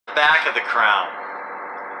Back of the crown.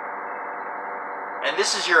 And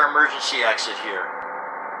this is your emergency exit here.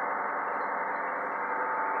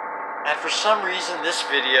 And for some reason this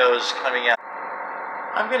video is coming out.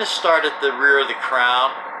 I'm going to start at the rear of the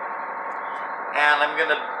crown, and I'm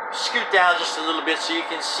going to scoot down just a little bit so you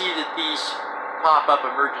can see that these pop-up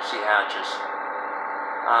emergency hatches.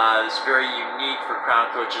 It's very unique for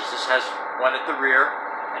crown coaches. This has one at the rear,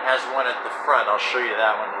 it has one at the front. I'll show you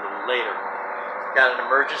that one a little later. Got an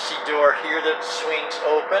emergency door here that swings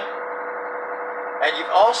open, and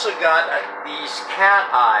you've also got these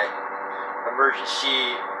cat eye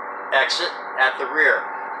emergency exit at the rear.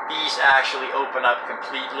 These actually open up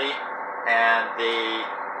completely, and they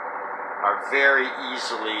are very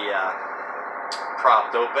easily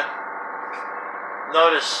propped open.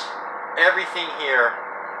 Notice everything here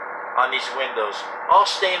on these windows, all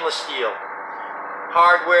stainless steel.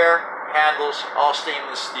 Hardware, handles, all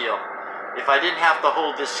stainless steel. If I didn't have to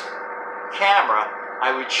hold this camera,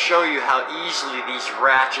 I would show you how easily these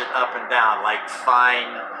ratchet up and down like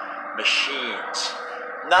fine machines.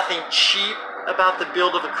 Nothing cheap about the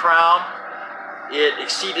build of a crown. It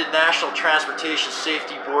exceeded National Transportation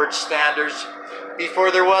Safety Board standards before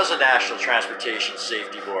there was a National Transportation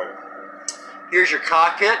Safety Board. Here's your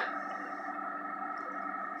cockpit.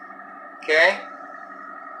 Okay.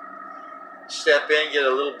 Step in, get a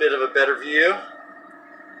little bit of a better view.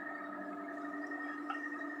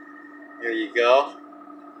 Here you go.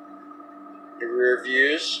 Your rear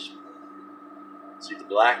views. See the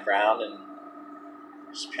background, and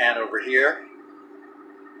just pan over here.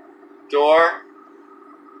 Door.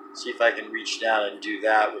 See if I can reach down and do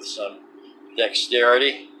that with some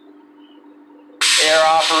dexterity. Air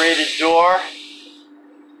operated door.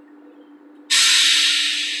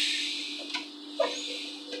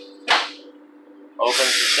 Opens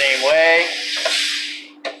the same way.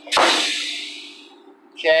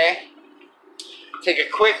 Okay. Take a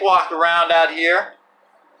quick walk around out here.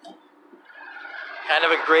 Kind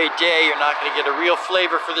of a great day. You're not going to get a real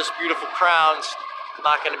flavor for this beautiful crown. It's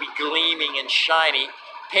not going to be gleaming and shiny.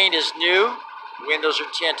 Paint is new. Windows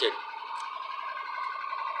are tinted.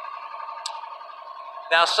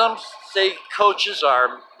 Now some say coaches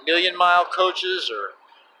are million-mile coaches or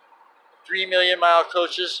 3-million-mile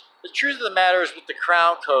coaches. The truth of the matter is with the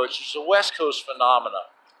Crown coach, it's a West Coast phenomenon.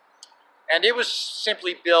 And it was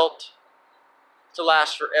simply built to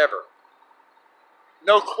last forever.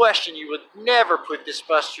 No question, you would never put this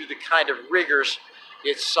bus through the kind of rigors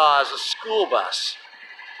it saw as a school bus.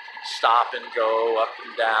 Stop and go, up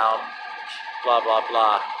and down, blah, blah,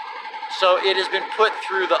 blah. So it has been put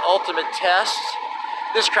through the ultimate test.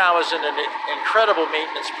 This Crown was in an incredible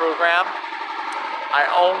maintenance program. I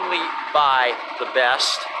only buy the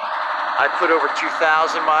best. I put over 2,000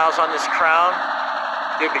 miles on this Crown.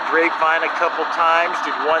 Did the Grapevine a couple times,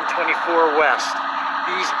 did 124 West.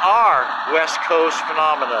 These are West Coast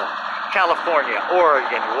phenomena. California,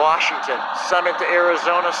 Oregon, Washington, some into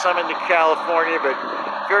Arizona, some into California, but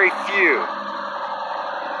very few.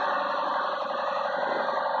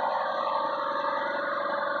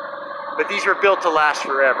 But these were built to last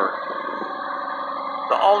forever.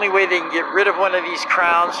 The only way they can get rid of one of these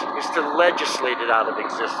Crowns is to legislate it out of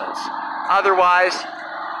existence. Otherwise,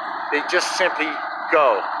 they just simply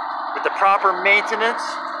go. With the proper maintenance,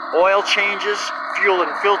 oil changes, fuel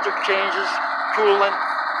and filter changes, coolant,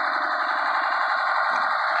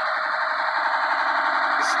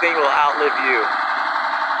 this thing will outlive you.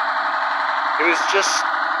 It was just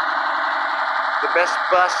the best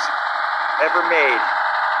bus ever made,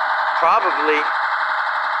 probably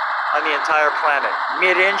on the entire planet.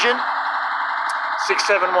 Mid-engine,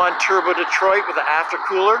 671 turbo Detroit with an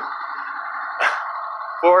aftercooler,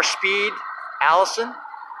 4-speed Allison,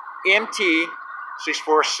 MT,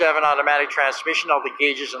 647 automatic transmission. All the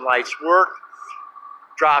gauges and lights work.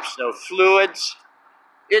 Drops no fluids.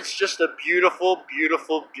 It's just a beautiful,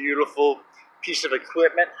 beautiful, beautiful piece of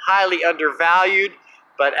equipment. Highly undervalued,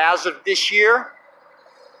 but as of this year,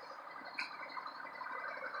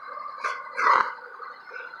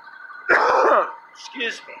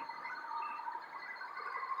 excuse me,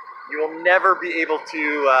 you will never be able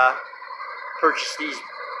to purchase these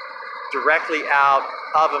directly out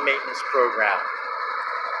of a maintenance program.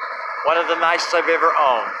 One of the nicest I've ever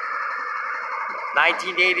owned.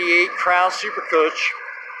 1988 Crown Supercoach,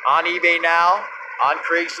 on eBay now, on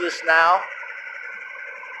Craigslist now.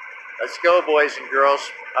 Let's go, boys and girls.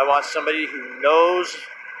 I want somebody who knows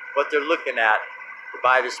what they're looking at to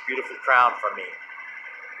buy this beautiful Crown from me.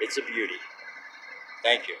 It's a beauty.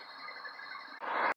 Thank you.